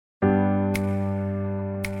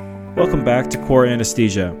Welcome back to Core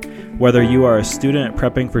Anesthesia. Whether you are a student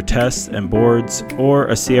prepping for tests and boards or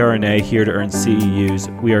a CRNA here to earn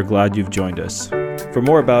CEUs, we are glad you've joined us. For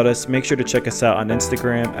more about us, make sure to check us out on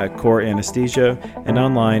Instagram at Core Anesthesia and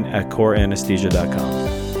online at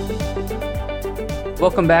coreanesthesia.com.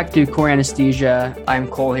 Welcome back to Core Anesthesia. I'm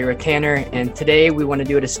Cole here with Tanner, and today we want to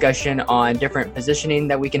do a discussion on different positioning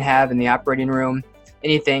that we can have in the operating room.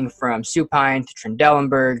 Anything from supine to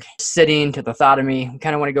Trendelenburg, sitting to lithotomy. We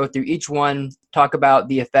kind of want to go through each one, talk about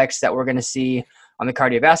the effects that we're going to see on the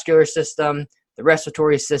cardiovascular system, the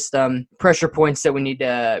respiratory system, pressure points that we need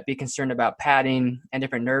to be concerned about, padding, and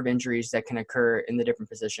different nerve injuries that can occur in the different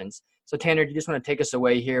positions. So Tanner, do you just want to take us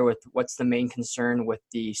away here with what's the main concern with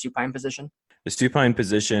the supine position? The supine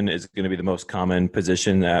position is going to be the most common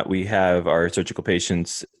position that we have our surgical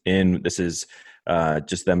patients in. This is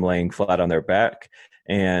just them laying flat on their back.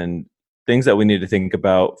 And things that we need to think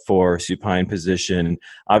about for supine position,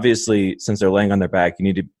 obviously, since they're laying on their back, you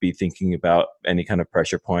need to be thinking about any kind of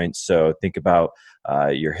pressure points. So think about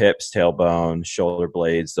your hips, tailbone, shoulder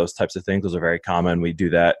blades, those types of things. Those are very common. We do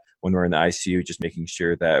that when we're in the ICU, just making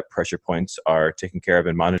sure that pressure points are taken care of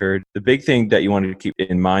and monitored. The big thing that you want to keep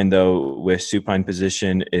in mind, though, with supine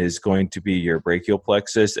position is going to be your brachial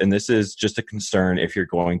plexus. And this is just a concern if you're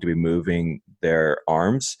going to be moving their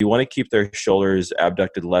arms. You want to keep their shoulders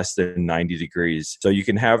abducted less than 90 degrees. So you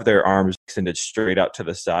can have their arms extended straight out to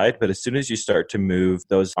the side, but as soon as you start to move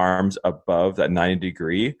those arms above that 90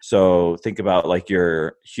 degree, so think about like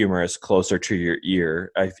your humerus closer to your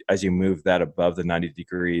ear, as you move that above the 90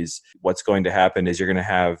 degrees, what's going to happen is you're going to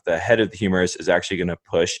have the head of the humerus is actually going to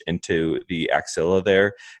push into the axilla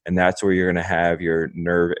there, and that's where you're going to have your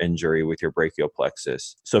nerve injury with your brachial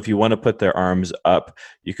plexus. So if you want to put their arms up,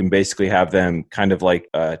 you can basically have them kind of like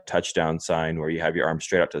a touchdown sign where you have your arms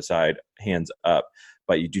straight out to the side, hands up,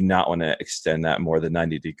 but you do not want to extend that more than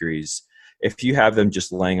 90 degrees. If you have them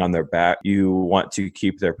just laying on their back, you want to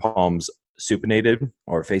keep their palms supinated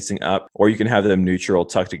or facing up, or you can have them neutral,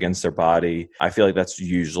 tucked against their body. I feel like that's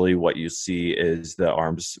usually what you see is the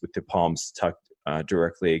arms with the palms tucked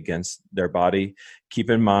directly against their body. Keep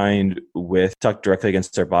in mind with tucked directly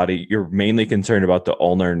against their body, you're mainly concerned about the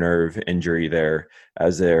ulnar nerve injury there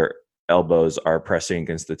as their elbows are pressing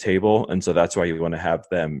against the table. And so that's why you want to have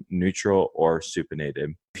them neutral or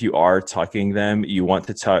supinated. If you are tucking them, you want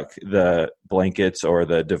to tuck the blankets or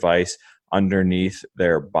the device underneath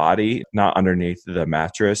their body, not underneath the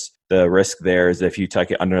mattress. The risk there is if you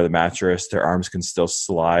tuck it under the mattress, their arms can still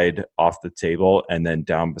slide off the table and then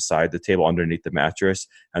down beside the table underneath the mattress.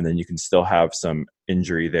 And then you can still have some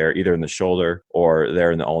injury there, either in the shoulder or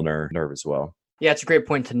there in the ulnar nerve as well. Yeah, it's a great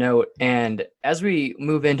point to note. And as we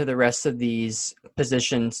move into the rest of these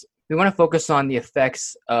positions, we want to focus on the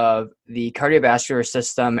effects of the cardiovascular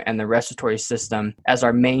system and the respiratory system as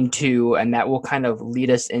our main two, and that will kind of lead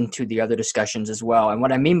us into the other discussions as well. And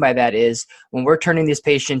what I mean by that is when we're turning these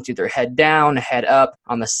patients either head down, head up,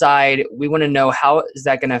 on the side, we want to know how is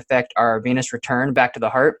that going to affect our venous return back to the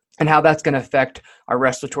heart and how that's going to affect our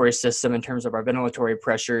respiratory system in terms of our ventilatory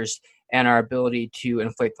pressures and our ability to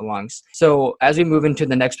inflate the lungs. So as we move into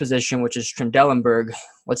the next position, which is Trendelenburg,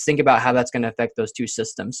 let's think about how that's going to affect those two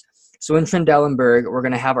systems. So in Trendelenburg, we're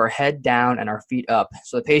going to have our head down and our feet up.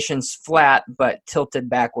 So the patient's flat but tilted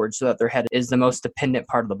backwards so that their head is the most dependent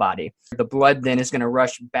part of the body. The blood then is going to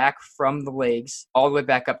rush back from the legs all the way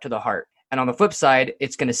back up to the heart. And on the flip side,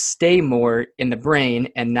 it's going to stay more in the brain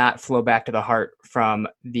and not flow back to the heart from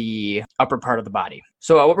the upper part of the body.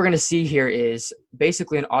 So what we're going to see here is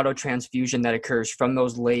basically an autotransfusion that occurs from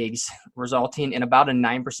those legs, resulting in about a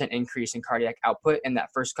 9% increase in cardiac output in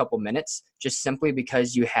that first couple minutes, just simply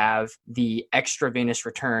because you have the extra venous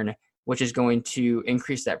return, which is going to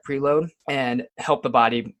increase that preload and help the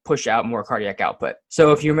body push out more cardiac output.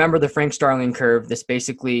 So if you remember the Frank-Starling curve, this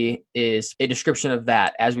basically is a description of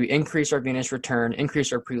that. As we increase our venous return,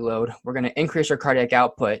 increase our preload, we're going to increase our cardiac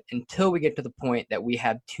output until we get to the point that we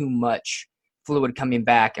have too much fluid coming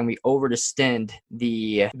back and we overdistend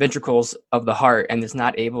the ventricles of the heart and it's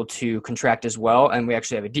not able to contract as well, and we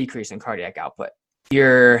actually have a decrease in cardiac output.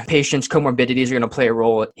 Your patient's comorbidities are going to play a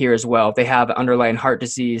role here as well. If they have underlying heart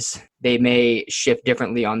disease, they may shift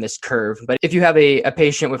differently on this curve. But if you have a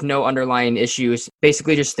patient with no underlying issues,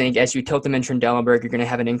 basically just think as you tilt them in Trendelenburg, you're going to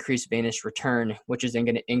have an increased venous return, which is then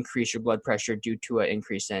going to increase your blood pressure due to an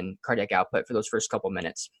increase in cardiac output for those first couple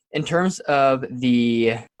minutes. In terms of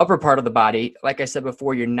the upper part of the body, like I said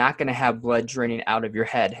before, you're not going to have blood draining out of your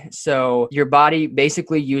head. So your body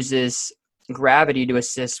basically uses gravity to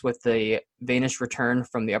assist with the venous return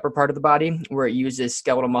from the upper part of the body, where it uses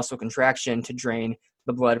skeletal muscle contraction to drain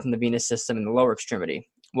the blood from the venous system in the lower extremity.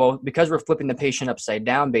 Well, because we're flipping the patient upside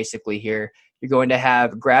down basically here, you're going to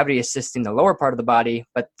have gravity assisting the lower part of the body,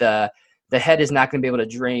 but the head is not going to be able to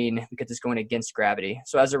drain because it's going against gravity.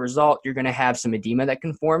 So as a result, you're going to have some edema that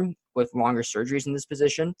can form with longer surgeries in this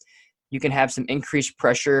position. You can have some increased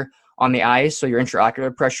pressure on the eyes, so your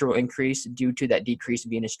intraocular pressure will increase due to that decreased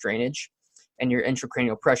venous drainage, and your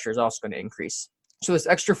intracranial pressure is also going to increase. So this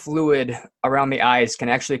extra fluid around the eyes can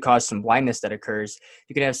actually cause some blindness that occurs.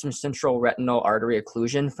 You can have some central retinal artery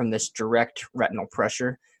occlusion from this direct retinal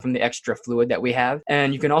pressure from the extra fluid that we have.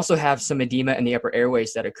 And you can also have some edema in the upper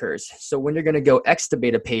airways that occurs. So when you're going to go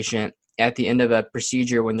extubate a patient at the end of a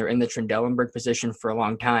procedure, when they're in the Trendelenburg position for a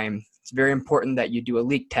long time, it's very important that you do a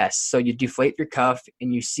leak test. So you deflate your cuff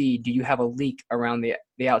and you see, do you have a leak around the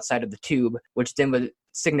outside of the tube, which then would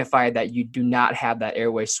signify that you do not have that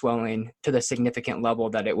airway swelling to the significant level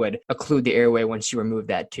that it would occlude the airway once you remove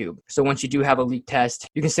that tube. So once you do have a leak test,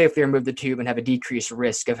 you can safely remove the tube and have a decreased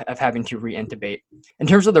risk of having to re-intubate. In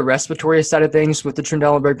terms of the respiratory side of things with the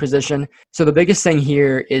Trendelenburg position, so the biggest thing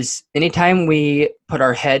here is anytime we put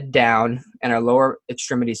our head down and our lower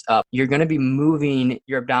extremities up, you're going to be moving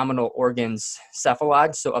your abdominal organs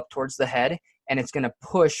cephalad, so up towards the head, and it's going to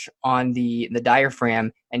push on the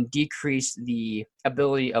diaphragm and decrease the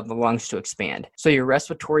ability of the lungs to expand. So your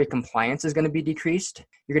respiratory compliance is going to be decreased.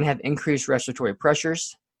 You're going to have increased respiratory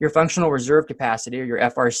pressures. Your functional reserve capacity, or your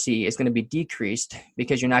FRC, is going to be decreased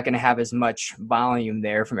because you're not going to have as much volume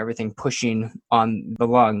there from everything pushing on the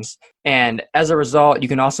lungs. And as a result, you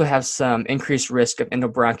can also have some increased risk of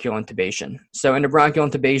endobronchial intubation. So endobronchial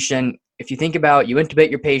intubation, if you think about, you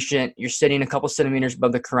intubate your patient, you're sitting a couple centimeters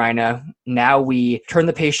above the carina. Now we turn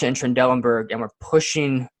the patient in Trendelenburg and we're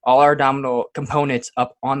pushing all our abdominal components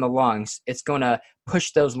up on the lungs. It's going to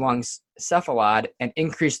push those lungs cephalad and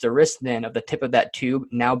increase the risk then of the tip of that tube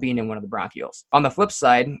now being in one of the bronchioles. On the flip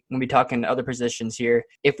side, when we talk in other positions here,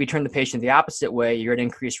 if we turn the patient the opposite way, you're at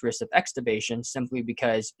increased risk of extubation simply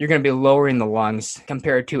because you're going to be lowering the lungs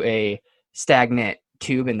compared to a stagnant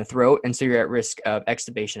tube in the throat, and so you're at risk of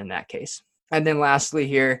extubation in that case. And then lastly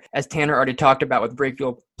here, as Tanner already talked about with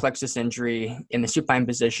brachial plexus injury in the supine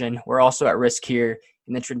position, we're also at risk here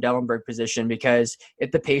in the Trendelenburg position because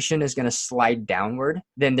if the patient is going to slide downward,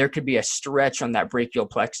 then there could be a stretch on that brachial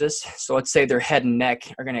plexus. So let's say their head and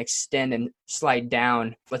neck are going to extend and slide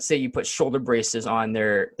down. Let's say you put shoulder braces on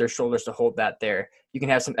their shoulders to hold that there. You can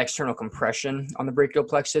have some external compression on the brachial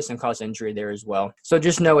plexus and cause injury there as well. So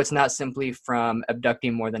just know it's not simply from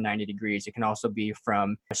abducting more than 90 degrees. It can also be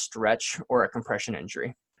from a stretch or a compression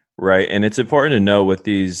injury. Right. And it's important to know with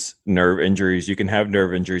these nerve injuries, you can have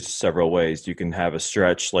nerve injuries several ways. You can have a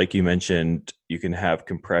stretch, like you mentioned, you can have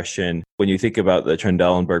compression. When you think about the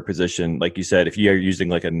Trendelenburg position, like you said, if you are using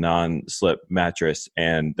like a non-slip mattress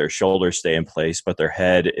and their shoulders stay in place, but their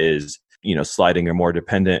head is sliding or more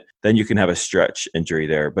dependent, then you can have a stretch injury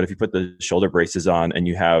there. But if you put the shoulder braces on and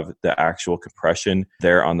you have the actual compression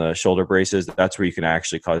there on the shoulder braces, that's where you can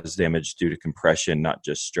actually cause damage due to compression, not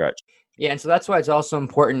just stretch. Yeah, and so that's why it's also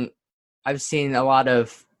important. I've seen a lot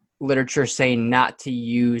of literature saying not to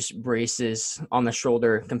use braces on the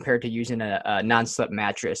shoulder compared to using a non-slip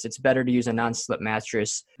mattress. It's better to use a non-slip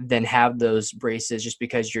mattress than have those braces just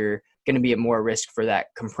because you're going to be at more risk for that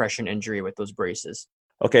compression injury with those braces.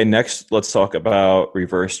 Okay, next, let's talk about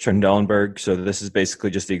reverse Trendelenburg. So this is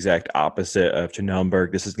basically just the exact opposite of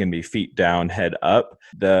Trendelenburg. This is going to be feet down, head up.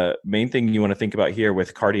 The main thing you want to think about here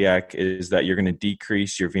with cardiac is that you're going to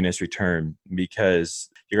decrease your venous return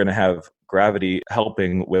because you're going to have gravity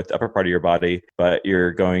helping with the upper part of your body, but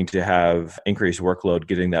you're going to have increased workload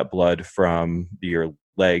getting that blood from your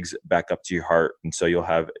legs back up to your heart. And so you'll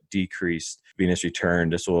have decreased venous return.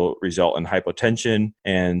 This will result in hypotension.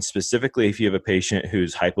 And specifically, if you have a patient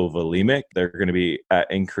who's hypovolemic, they're going to be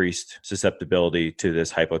at increased susceptibility to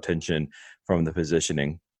this hypotension from the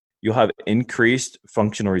positioning. You'll have increased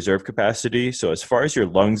functional reserve capacity. So as far as your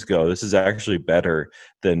lungs go, this is actually better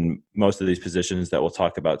than most of these positions that we'll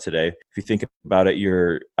talk about today. If you think about it,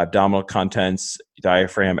 your abdominal contents,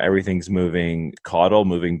 diaphragm, everything's moving caudal,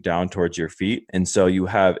 moving down towards your feet. And so you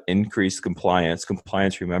have increased compliance.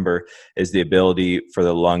 Compliance, remember, is the ability for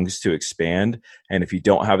the lungs to expand. And if you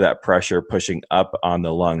don't have that pressure pushing up on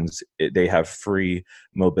the lungs, they have free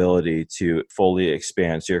mobility to fully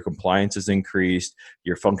expand. So your compliance is increased,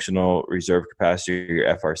 your functional reserve capacity,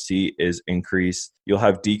 your FRC is increased. You'll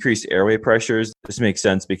have decreased airway pressures. This makes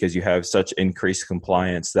sense because you have such increased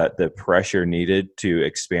compliance that the pressure needed to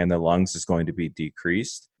expand the lungs is going to be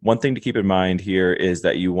decreased. One thing to keep in mind here is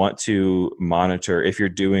that you want to monitor, if you're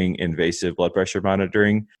doing invasive blood pressure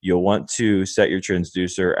monitoring, you'll want to set your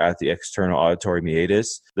transducer at the external auditory auditory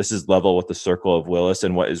meatus. This is level with the circle of Willis.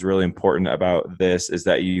 And what is really important about this is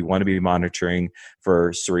that you want to be monitoring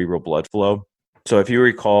for cerebral blood flow. So if you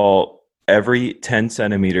recall, every 10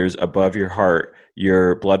 centimeters above your heart,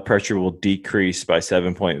 your blood pressure will decrease by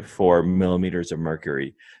 7.4 millimeters of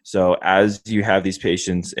mercury. So as you have these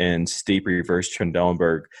patients in steep reverse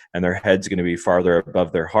Trendelenburg and their head's going to be farther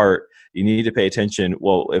above their heart, you need to pay attention.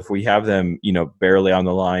 Well, if we have them, barely on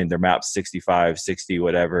the line, their MAP's 65, 60,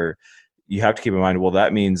 whatever, you have to keep in mind, well,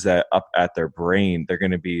 that means that up at their brain, they're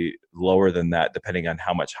going to be lower than that, depending on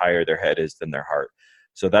how much higher their head is than their heart.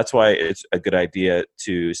 So that's why it's a good idea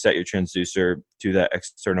to set your transducer to that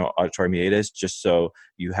external auditory meatus, just so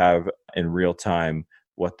you have in real time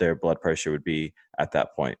what their blood pressure would be at that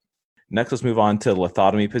point. Next, let's move on to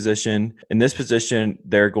lithotomy position. In this position,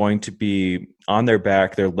 they're going to be on their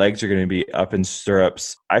back. Their legs are going to be up in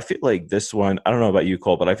stirrups. I feel like this one, I don't know about you,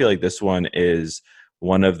 Cole, but I feel like this one is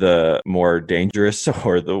one of the more dangerous,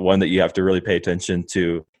 or the one that you have to really pay attention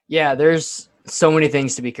to. Yeah, there's so many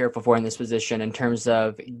things to be careful for in this position in terms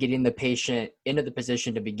of getting the patient into the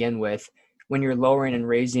position to begin with. When you're lowering and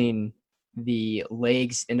raising the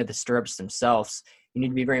legs into the stirrups themselves, you need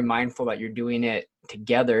to be very mindful that you're doing it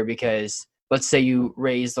together, because let's say you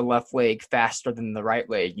raise the left leg faster than the right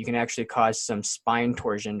leg, you can actually cause some spine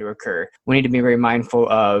torsion to occur. We need to be very mindful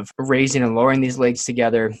of raising and lowering these legs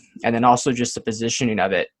together, and then also just the positioning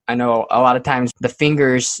of it. I know a lot of times the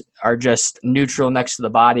fingers are just neutral next to the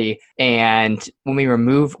body, and when we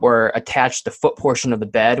remove or attach the foot portion of the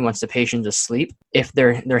bed once the patient's asleep, if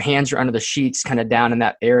their hands are under the sheets kind of down in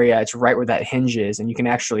that area, it's right where that hinge is, and you can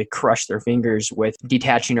actually crush their fingers with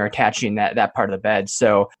detaching or attaching that part of the bed.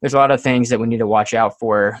 So there's a lot of things that we need to watch out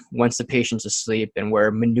for once the patient's asleep and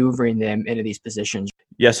we're maneuvering them into these positions.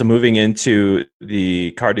 Yeah, so moving into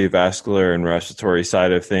the cardiovascular and respiratory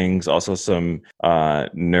side of things, also some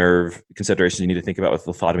nerve considerations you need to think about with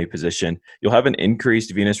lithotomy position. You'll have an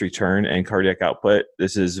increased venous return and cardiac output.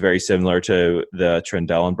 This is very similar to the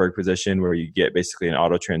Trendelenburg position, where you get basically an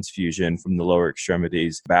autotransfusion from the lower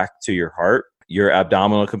extremities back to your heart. Your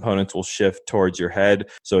abdominal components will shift towards your head.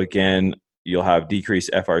 So again, you'll have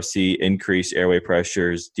decreased FRC, increased airway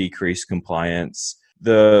pressures, decreased compliance.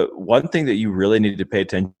 The one thing that you really need to pay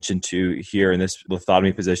attention to here in this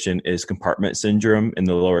lithotomy position is compartment syndrome in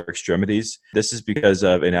the lower extremities. This is because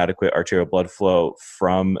of inadequate arterial blood flow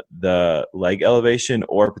from the leg elevation,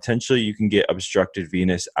 or potentially you can get obstructed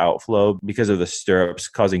venous outflow because of the stirrups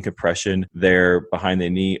causing compression there behind the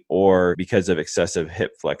knee, or because of excessive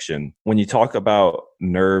hip flexion. When you talk about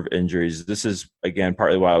nerve injuries, this is, again,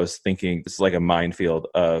 partly why I was thinking this is like a minefield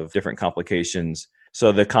of different complications.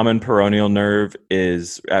 So the common peroneal nerve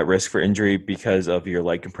is at risk for injury because of your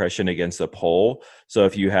leg compression against the pole. So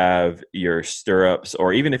if you have your stirrups,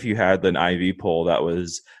 or even if you had an IV pole that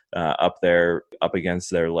was up against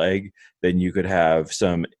their leg, then you could have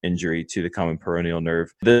some injury to the common peroneal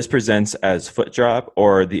nerve. This presents as foot drop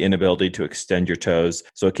or the inability to extend your toes.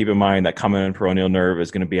 So keep in mind that common peroneal nerve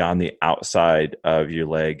is going to be on the outside of your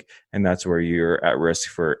leg, and that's where you're at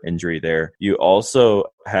risk for injury there. You also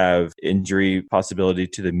have injury possibility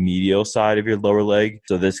to the medial side of your lower leg.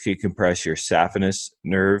 So this could compress your saphenous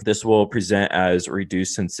nerve. This will present as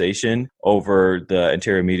reduced sensation over the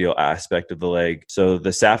anterior medial aspect of the leg. So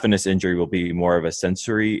the saphenous injury will be more of a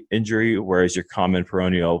sensory injury, whereas your common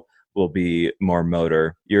peroneal will be more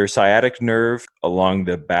motor. Your sciatic nerve along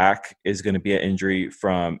the back is going to be an injury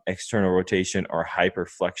from external rotation or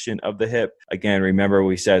hyperflexion of the hip. Again, remember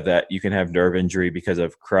we said that you can have nerve injury because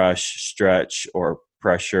of crush, stretch, or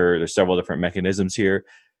pressure. There's several different mechanisms here.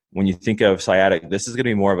 When you think of sciatic, this is going to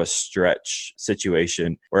be more of a stretch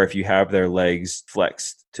situation, where if you have their legs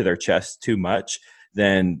flexed to their chest too much,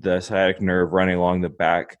 then the sciatic nerve running along the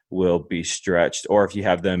back will be stretched. Or if you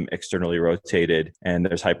have them externally rotated and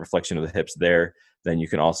there's hyperflexion of the hips there, then you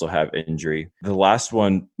can also have injury. The last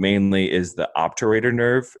one mainly is the obturator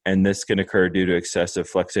nerve, and this can occur due to excessive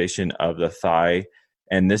flexation of the thigh.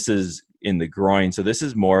 And this is in the groin. So this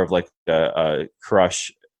is more of like a crush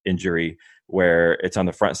injury, where it's on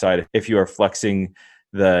the front side. If you are flexing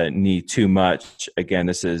the knee too much, again,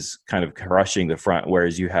 this is kind of crushing the front,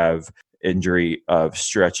 whereas you have injury of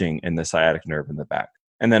stretching in the sciatic nerve in the back.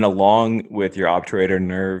 And then along with your obturator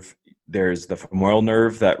nerve, there's the femoral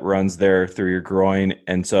nerve that runs there through your groin.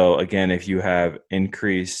 And so again, if you have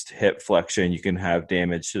increased hip flexion, you can have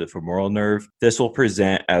damage to the femoral nerve. This will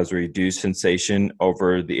present as reduced sensation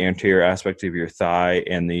over the anterior aspect of your thigh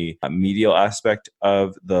and the medial aspect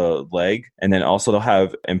of the leg. And then also they'll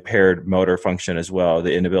have impaired motor function as well.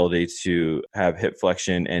 The inability to have hip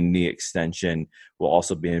flexion and knee extension will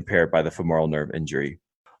also be impaired by the femoral nerve injury.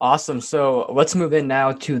 Awesome. So let's move in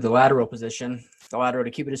now to the lateral position, the lateral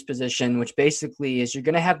decubitus position, which basically is you're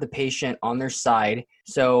going to have the patient on their side.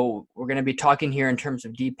 So we're going to be talking here in terms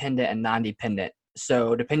of dependent and non-dependent.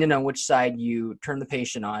 So depending on which side you turn the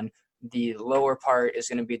patient on, the lower part is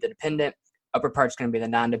going to be the dependent, upper part is going to be the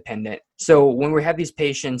non-dependent. So when we have these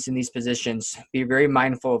patients in these positions, be very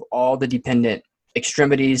mindful of all the dependent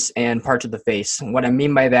extremities and parts of the face. What I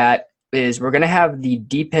mean by that is we're going to have the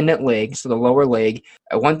dependent leg, so the lower leg.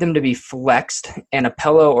 I want them to be flexed, and a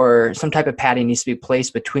pillow or some type of padding needs to be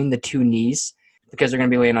placed between the two knees because they're going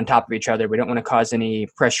to be laying on top of each other. We don't want to cause any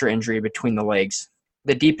pressure injury between the legs.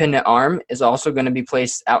 The dependent arm is also going to be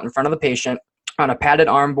placed out in front of the patient on a padded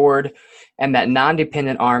arm board, and that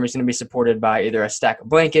non-dependent arm is going to be supported by either a stack of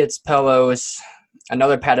blankets, pillows,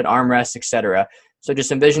 another padded armrest, etc. So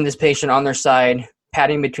just envision this patient on their side,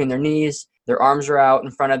 padding between their knees. Their arms are out in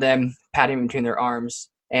front of them, padding between their arms.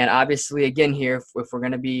 And obviously, again here, if we're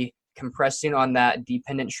going to be compressing on that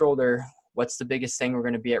dependent shoulder, what's the biggest thing we're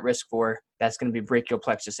going to be at risk for? That's going to be brachial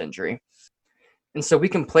plexus injury. And so we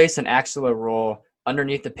can place an axilla roll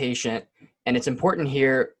underneath the patient. And it's important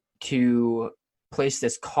here to place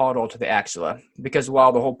this caudal to the axilla, because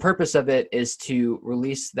while the whole purpose of it is to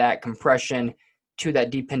release that compression to that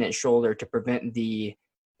dependent shoulder to prevent the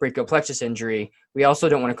brachial plexus injury, we also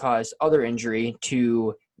don't want to cause other injury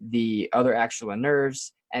to the other axilla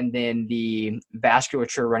nerves and then the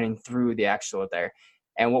vasculature running through the axilla there.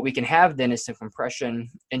 And what we can have then is some compression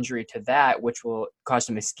injury to that, which will cause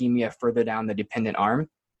some ischemia further down the dependent arm.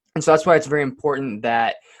 And so that's why it's very important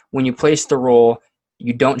that when you place the roll,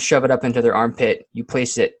 you don't shove it up into their armpit. You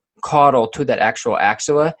place it caudal to that actual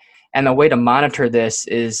axilla. And the way to monitor this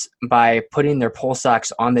is by putting their pulse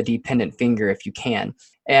ox on the dependent finger if you can.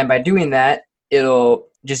 And by doing that, it'll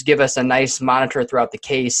just give us a nice monitor throughout the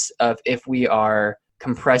case of if we are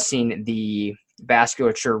compressing the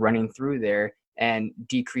vasculature running through there and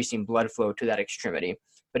decreasing blood flow to that extremity.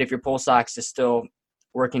 But if your pulse ox is still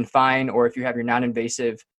working fine, or if you have your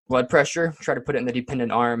non-invasive blood pressure, try to put it in the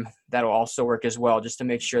dependent arm. That'll also work as well, just to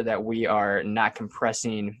make sure that we are not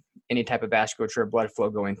compressing any type of vasculature or blood flow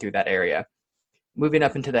going through that area. Moving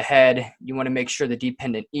up into the head, you want to make sure the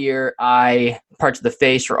dependent ear, eye, parts of the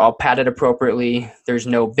face are all padded appropriately. There's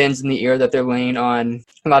no bends in the ear that they're laying on.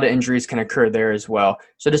 A lot of injuries can occur there as well.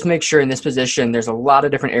 So just make sure in this position, there's a lot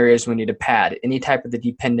of different areas we need to pad. Any type of the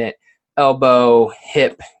dependent elbow,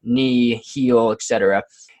 hip, knee, heel, etc.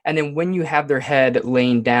 And then when you have their head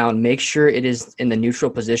laying down, make sure it is in the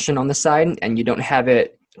neutral position on the side and you don't have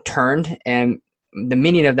it turned. And the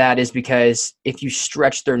meaning of that is because if you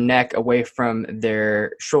stretch their neck away from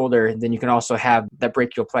their shoulder, then you can also have that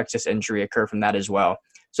brachial plexus injury occur from that as well.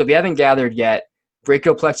 So if you haven't gathered yet,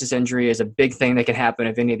 brachial plexus injury is a big thing that can happen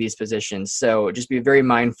if any of these positions. So just be very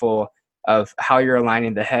mindful of how you're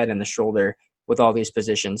aligning the head and the shoulder with all these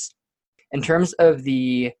positions. In terms of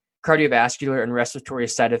the cardiovascular and respiratory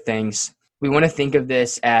side of things, we want to think of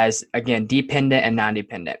this as, again, dependent and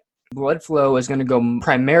non-dependent. Blood flow is going to go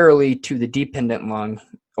primarily to the dependent lung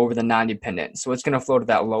over the non-dependent. So it's going to flow to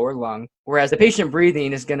that lower lung, whereas the patient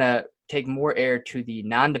breathing is going to take more air to the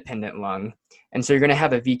non-dependent lung. And so you're going to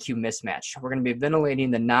have a VQ mismatch. We're going to be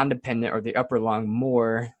ventilating the non-dependent or the upper lung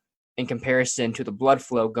more in comparison to the blood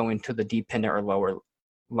flow going to the dependent or lower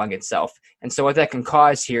lung itself. And so what that can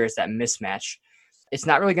cause here is that mismatch. It's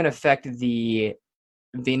not really going to affect the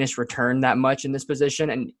venous return that much in this position,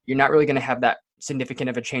 and you're not really going to have that significant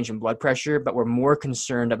of a change in blood pressure, but we're more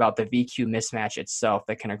concerned about the VQ mismatch itself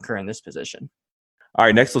that can occur in this position. All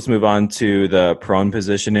right, next let's move on to the prone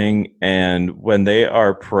positioning. And when they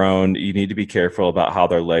are prone, you need to be careful about how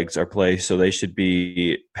their legs are placed. So they should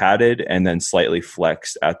be padded and then slightly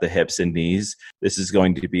flexed at the hips and knees. This is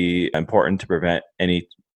going to be important to prevent any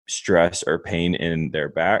stress or pain in their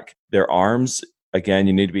back. Their arms, again,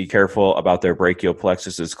 you need to be careful about their brachial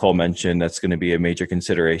plexus. As Cole mentioned, that's going to be a major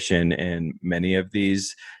consideration in many of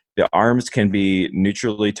these. The arms can be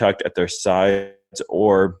neutrally tucked at their sides,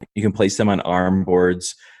 or you can place them on arm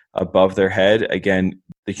boards above their head. Again,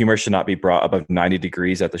 the humor should not be brought above 90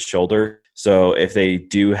 degrees at the shoulder. So if they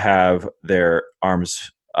do have their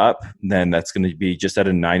arms up, then that's going to be just at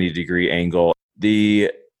a 90-degree angle.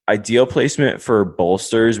 The ideal placement for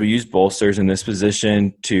bolsters, we use bolsters in this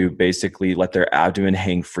position to basically let their abdomen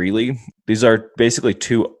hang freely. These are basically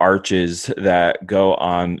two arches that go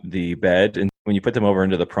on the bed. And when you put them over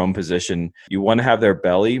into the prone position, you want to have their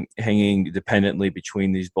belly hanging dependently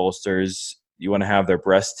between these bolsters. You want to have their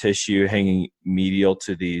breast tissue hanging medial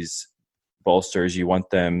to these bolsters. You want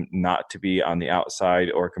them not to be on the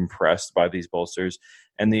outside or compressed by these bolsters.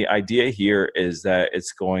 And the idea here is that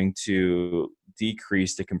it's going to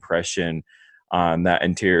decrease the compression on that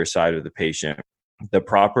anterior side of the patient. The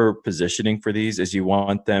proper positioning for these is you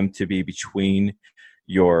want them to be between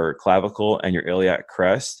your clavicle and your iliac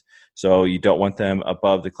crest. So you don't want them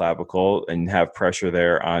above the clavicle and have pressure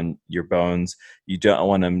there on your bones. You don't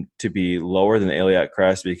want them to be lower than the iliac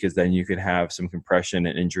crest, because then you can have some compression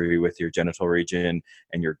and injury with your genital region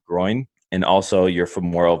and your groin, and also your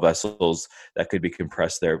femoral vessels that could be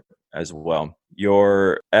compressed there as well.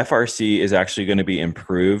 Your FRC is actually going to be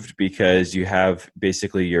improved because you have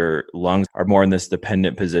basically your lungs are more in this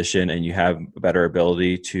dependent position and you have a better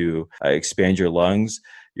ability to expand your lungs.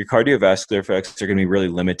 Your cardiovascular effects are going to be really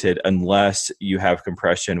limited unless you have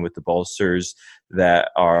compression with the bolsters that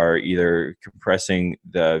are either compressing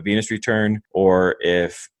the venous return, or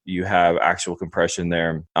if you have actual compression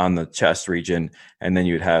there on the chest region, and then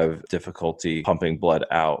you'd have difficulty pumping blood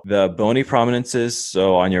out. The bony prominences,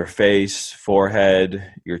 so on your face,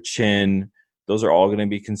 forehead, your chin, those are all going to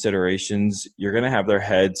be considerations. You're going to have their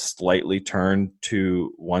head slightly turned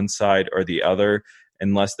to one side or the other,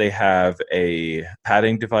 unless they have a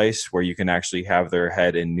padding device where you can actually have their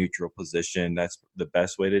head in neutral position. That's the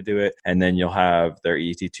best way to do it. And then you'll have their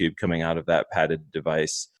ET tube coming out of that padded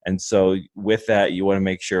device. And so with that, you want to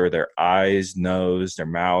make sure their eyes, nose, their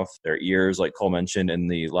mouth, their ears, like Cole mentioned, in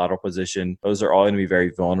the lateral position, those are all going to be very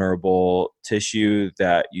vulnerable tissue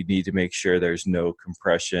that you need to make sure there's no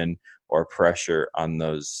compression or pressure on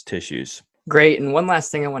those tissues. Great. And one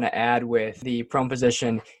last thing I want to add with the prone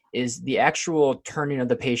position is the actual turning of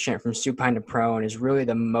the patient from supine to prone is really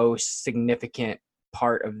the most significant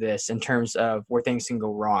part of this in terms of where things can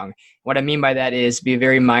go wrong. What I mean by that is be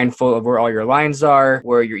very mindful of where all your lines are,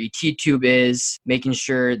 where your ET tube is, making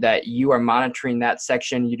sure that you are monitoring that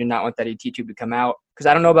section. You do not want that ET tube to come out. Because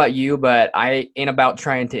I don't know about you, but I ain't about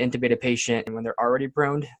trying to intubate a patient when they're already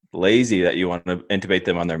proned. Lazy that you want to intubate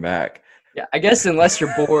them on their back. Yeah, I guess unless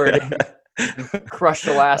you're bored, crush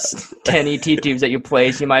the last 10 ET tubes that you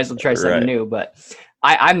place, you might as well try something new. But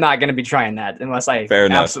I'm not going to be trying that unless I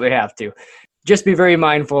absolutely have to. Just be very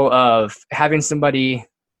mindful of having somebody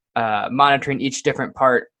monitoring each different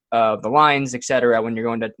part of the lines, et cetera, when you're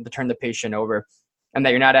going to turn the patient over, and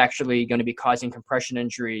that you're not actually going to be causing compression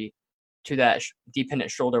injury to that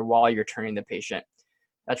dependent shoulder while you're turning the patient.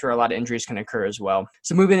 That's where a lot of injuries can occur as well.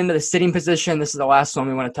 So moving into the sitting position, this is the last one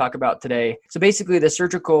we want to talk about today. So basically the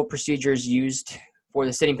surgical procedures used for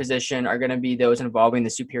the sitting position are going to be those involving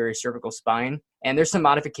the superior cervical spine. And there's some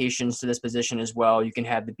modifications to this position as well. You can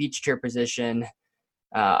have the beach chair position,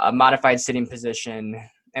 a modified sitting position,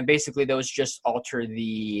 and basically those just alter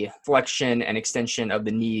the flexion and extension of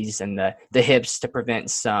the knees and the hips to prevent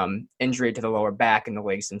some injury to the lower back and the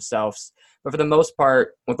legs themselves. But for the most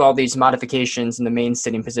part, with all these modifications in the main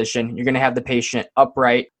sitting position, you're going to have the patient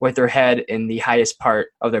upright with their head in the highest part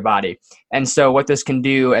of their body. And so what this can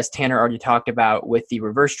do, as Tanner already talked about with the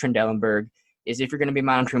reverse Trendelenburg, is if you're going to be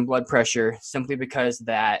monitoring blood pressure, simply because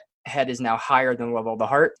that head is now higher than the level of the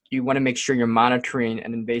heart, you want to make sure you're monitoring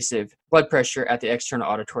an invasive blood pressure at the external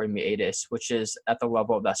auditory meatus, which is at the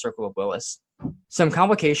level of that circle of Willis. Some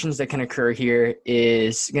complications that can occur here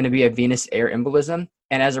is going to be a venous air embolism.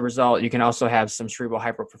 And as a result, you can also have some cerebral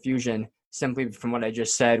hyperperfusion, simply from what I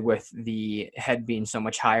just said, with the head being so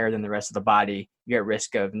much higher than the rest of the body, you're at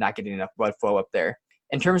risk of not getting enough blood flow up there.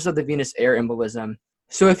 In terms of the venous air embolism,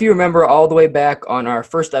 so if you remember all the way back on our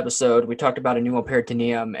first episode, we talked about a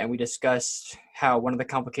pneumoperitoneum, and we discussed how one of the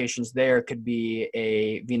complications there could be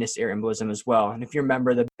a venous air embolism as well. And if you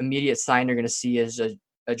remember, the immediate sign you're going to see is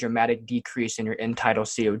a dramatic decrease in your end-tidal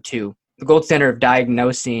CO2. The gold standard of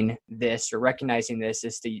diagnosing this or recognizing this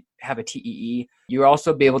is to have a TEE. You'll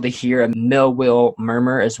also be able to hear a mill-wheel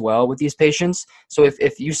murmur as well with these patients. So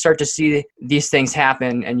if you start to see these things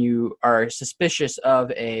happen and you are suspicious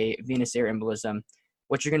of a venous air embolism,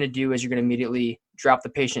 what you're going to do is you're going to immediately drop the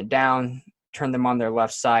patient down, turn them on their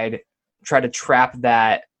left side, try to trap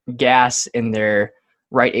that gas in their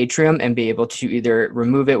right atrium and be able to either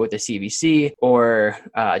remove it with a CVC or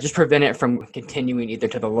just prevent it from continuing either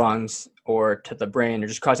to the lungs or to the brain, or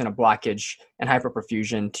just causing a blockage and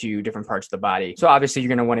hyperperfusion to different parts of the body. So obviously you're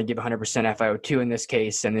going to want to give 100% FiO2 in this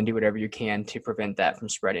case, and then do whatever you can to prevent that from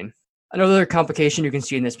spreading. Another complication you can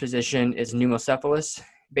see in this position is pneumocephalus.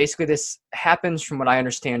 Basically, this happens, from what I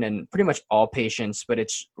understand, in pretty much all patients, but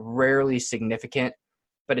it's rarely significant,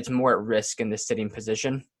 but it's more at risk in this sitting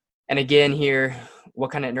position. And again here,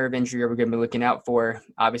 what kind of nerve injury are we going to be looking out for?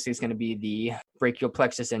 Obviously, it's going to be the brachial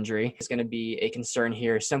plexus injury. It's going to be a concern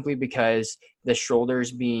here simply because the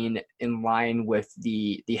shoulders being in line with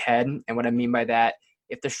the head. And what I mean by that,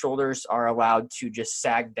 if the shoulders are allowed to just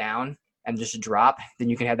sag down, and just drop, then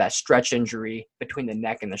you can have that stretch injury between the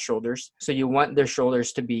neck and the shoulders. So you want their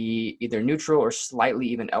shoulders to be either neutral or slightly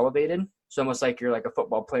even elevated. So almost like you're like a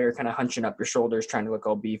football player kind of hunching up your shoulders, trying to look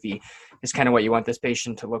all beefy is kind of what you want this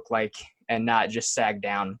patient to look like and not just sag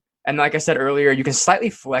down. And like I said earlier, you can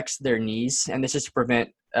slightly flex their knees, and this is to prevent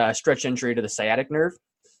stretch injury to the sciatic nerve.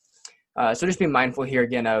 So just be mindful here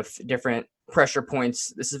again of different pressure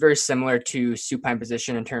points. This is very similar to supine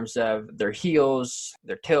position in terms of their heels,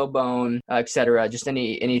 their tailbone, etc. Just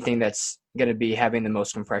anything that's going to be having the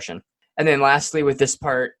most compression. And then lastly, with this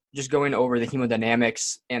part, just going over the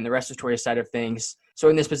hemodynamics and the respiratory side of things. So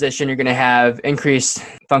in this position, you're going to have increased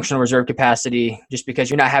functional reserve capacity just because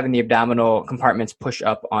you're not having the abdominal compartments push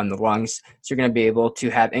up on the lungs. So you're going to be able to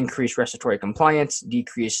have increased respiratory compliance,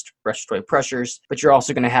 decreased respiratory pressures, but you're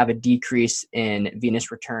also going to have a decrease in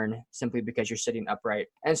venous return simply because you're sitting upright.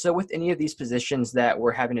 And so with any of these positions that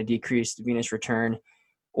we're having a decreased venous return,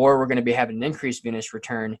 or we're going to be having an increased venous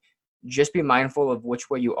return, just be mindful of which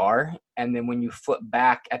way you are. And then when you flip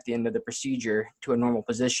back at the end of the procedure to a normal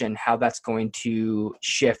position, how that's going to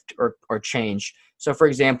shift or change. So for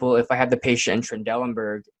example, if I have the patient in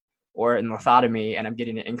Trendelenburg or in lithotomy and I'm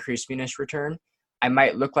getting an increased venous return, I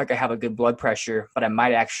might look like I have a good blood pressure, but I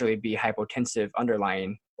might actually be hypotensive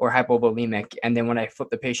underlying or hypovolemic. And then when I flip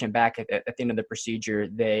the patient back at the end of the procedure,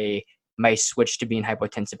 they might switch to being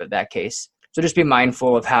hypotensive at that case. So just be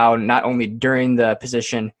mindful of how not only during the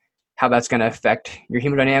position, how that's going to affect your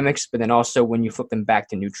hemodynamics, but then also when you flip them back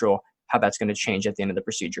to neutral, how that's going to change at the end of the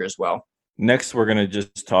procedure as well. Next, we're going to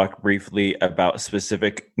just talk briefly about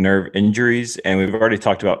specific nerve injuries. And we've already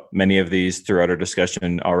talked about many of these throughout our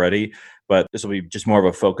discussion already, but this will be just more of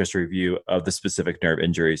a focused review of the specific nerve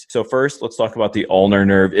injuries. So first, let's talk about the ulnar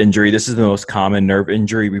nerve injury. This is the most common nerve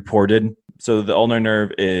injury reported. So the ulnar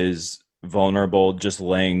nerve is vulnerable just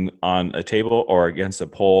laying on a table or against a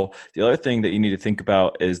pole. The other thing that you need to think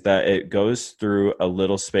about is that it goes through a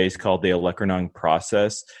little space called the olecranon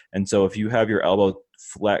process. And so if you have your elbow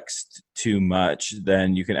flexed too much,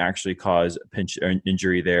 then you can actually cause pinch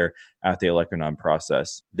injury there at the olecranon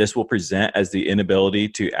process. This will present as the inability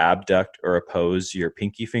to abduct or oppose your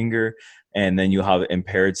pinky finger, and then you'll have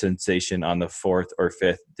impaired sensation on the fourth or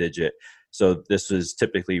fifth digit. So this is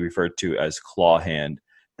typically referred to as claw hand.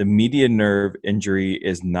 The median nerve injury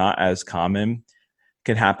is not as common,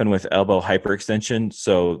 can happen with elbow hyperextension.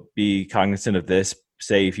 So be cognizant of this.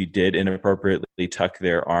 Say if you did inappropriately tuck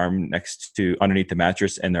their arm underneath the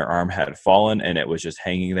mattress and their arm had fallen and it was just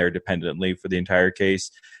hanging there dependently for the entire case,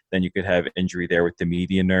 then you could have injury there with the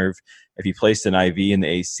median nerve. If you placed an IV in the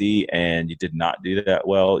AC and you did not do that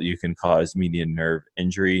well, you can cause median nerve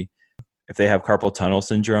injury. If they have carpal tunnel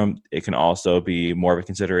syndrome, it can also be more of a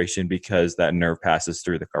consideration because that nerve passes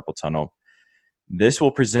through the carpal tunnel. This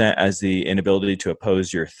will present as the inability to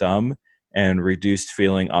oppose your thumb and reduced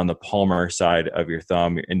feeling on the palmar side of your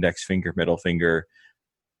thumb, your index finger, middle finger,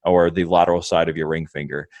 or the lateral side of your ring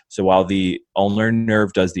finger. So while the ulnar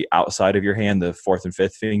nerve does the outside of your hand, the fourth and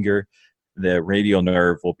fifth finger, the radial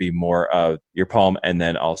nerve will be more of your palm and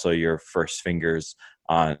then also your first fingers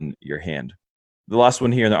on your hand. The last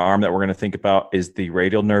one here in the arm that we're going to think about is the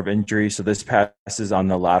radial nerve injury. So this passes on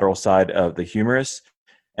the lateral side of the humerus.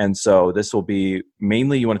 And so this will be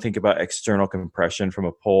mainly, you want to think about external compression from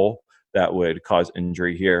a pole that would cause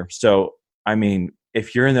injury here. So, I mean,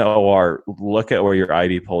 if you're in the OR, look at where your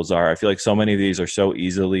IV poles are. I feel like so many of these are so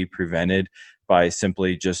easily prevented by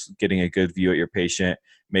simply just getting a good view at your patient,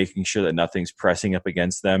 making sure that nothing's pressing up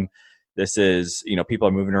against them. This is, people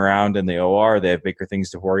are moving around in the OR. They have bigger things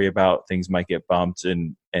to worry about. Things might get bumped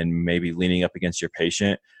and maybe leaning up against your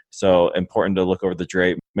patient. So important to look over the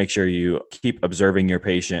drape. Make sure you keep observing your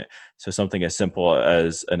patient. So something as simple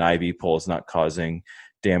as an IV pole is not causing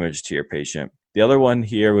damage to your patient. The other one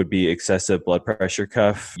here would be excessive blood pressure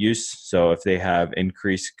cuff use. So if they have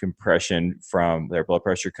increased compression from their blood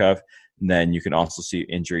pressure cuff, then you can also see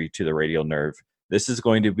injury to the radial nerve. This is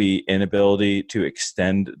going to be inability to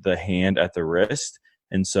extend the hand at the wrist.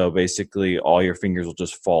 And so basically all your fingers will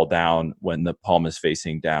just fall down when the palm is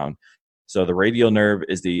facing down. So the radial nerve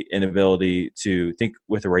is the inability to think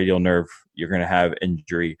with the radial nerve. You're going to have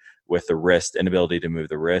injury with the wrist, inability to move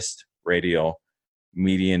the wrist, radial.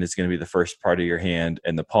 Median is going to be the first part of your hand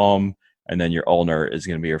and the palm. And then your ulnar is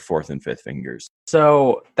going to be your fourth and fifth fingers.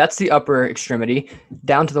 So that's the upper extremity.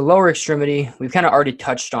 Down to the lower extremity, we've kind of already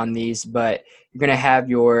touched on these, but you're going to have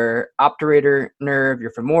your obturator nerve,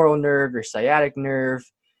 your femoral nerve, your sciatic nerve.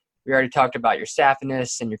 We already talked about your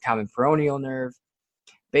saphenous and your common peroneal nerve.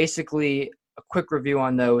 Basically, a quick review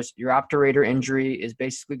on those. Your obturator injury is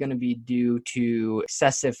basically going to be due to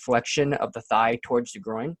excessive flexion of the thigh towards the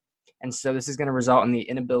groin. And so this is going to result in the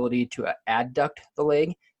inability to adduct the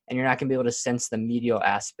leg, and you're not going to be able to sense the medial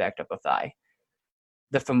aspect of the thigh.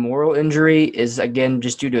 The femoral injury is, again,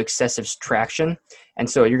 just due to excessive traction. And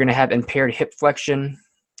so you're going to have impaired hip flexion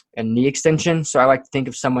and knee extension. So I like to think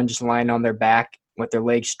of someone just lying on their back with their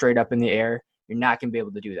legs straight up in the air. You're not going to be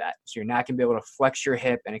able to do that. So you're not going to be able to flex your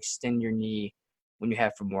hip and extend your knee when you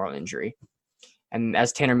have femoral injury. And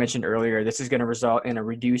as Tanner mentioned earlier, this is going to result in a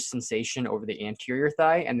reduced sensation over the anterior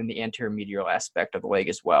thigh and then the anterior medial aspect of the leg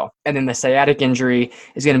as well. And then the sciatic injury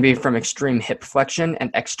is going to be from extreme hip flexion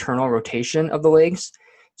and external rotation of the legs.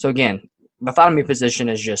 So again, lithotomy position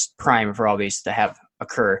is just prime for all these to have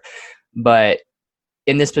occur. But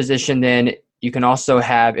in this position, then you can also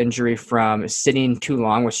have injury from sitting too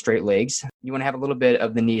long with straight legs. You want to have a little bit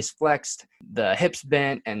of the knees flexed, the hips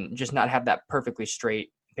bent, and just not have that perfectly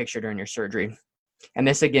straight picture during your surgery. And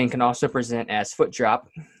this, again, can also present as foot drop,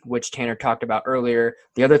 which Tanner talked about earlier.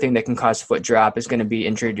 The other thing that can cause foot drop is going to be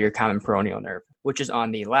injury to your common peroneal nerve, which is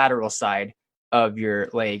on the lateral side of your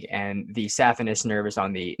leg, and the saphenous nerve is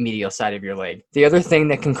on the medial side of your leg. The other thing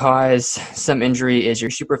that can cause some injury is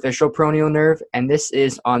your superficial peroneal nerve, and this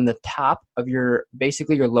is on the top of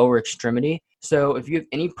basically your lower extremity. So if you have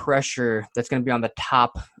any pressure that's going to be on the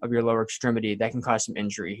top of your lower extremity, that can cause some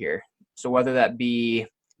injury here. So whether that be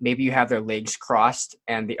maybe you have their legs crossed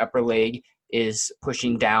and the upper leg is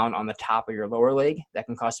pushing down on the top of your lower leg, that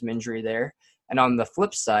can cause some injury there. And on the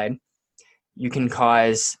flip side, you can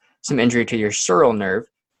cause some injury to your sural nerve,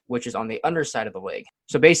 which is on the underside of the leg.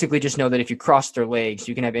 So basically just know that if you cross their legs,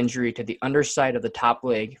 you can have injury to the underside of the top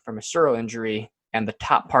leg from a sural injury and the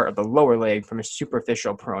top part of the lower leg from a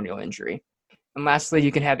superficial peroneal injury. And lastly,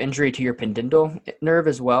 you can have injury to your pudendal nerve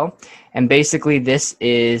as well. And basically this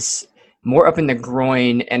is more up in the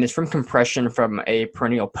groin and is from compression from a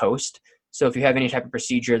peroneal post. So if you have any type of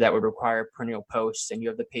procedure that would require peroneal posts and you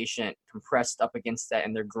have the patient compressed up against that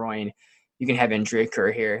in their groin, you can have injury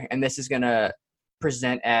occur here. And this is going to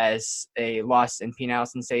present as a loss in penile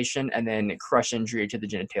sensation and then crush injury to the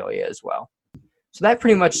genitalia as well. So that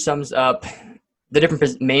pretty much sums up the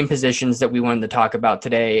different main positions that we wanted to talk about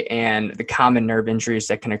today and the common nerve injuries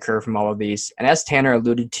that can occur from all of these. And as Tanner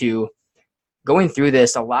alluded to, going through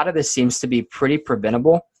this, a lot of this seems to be pretty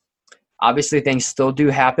preventable. Obviously, things still do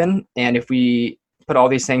happen. And if we put all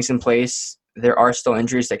these things in place, there are still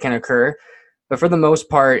injuries that can occur. But for the most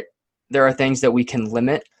part, there are things that we can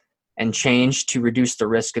limit and change to reduce the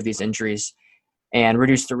risk of these injuries and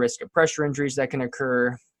reduce the risk of pressure injuries that can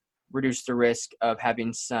occur, reduce the risk of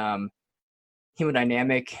having some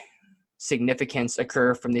hemodynamic significance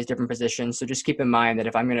occur from these different positions. So just keep in mind that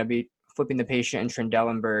if I'm going to be flipping the patient in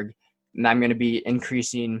Trendelenburg, and I'm going to be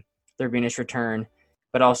increasing their venous return,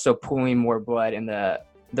 but also pulling more blood in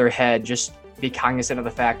their head, just be cognizant of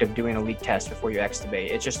the fact of doing a leak test before you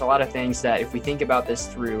extubate. It's just a lot of things that if we think about this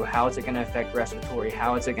through, how is it going to affect respiratory,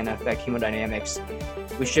 how is it going to affect hemodynamics,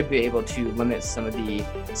 we should be able to limit some of the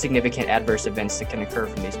significant adverse events that can occur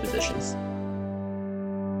from these positions.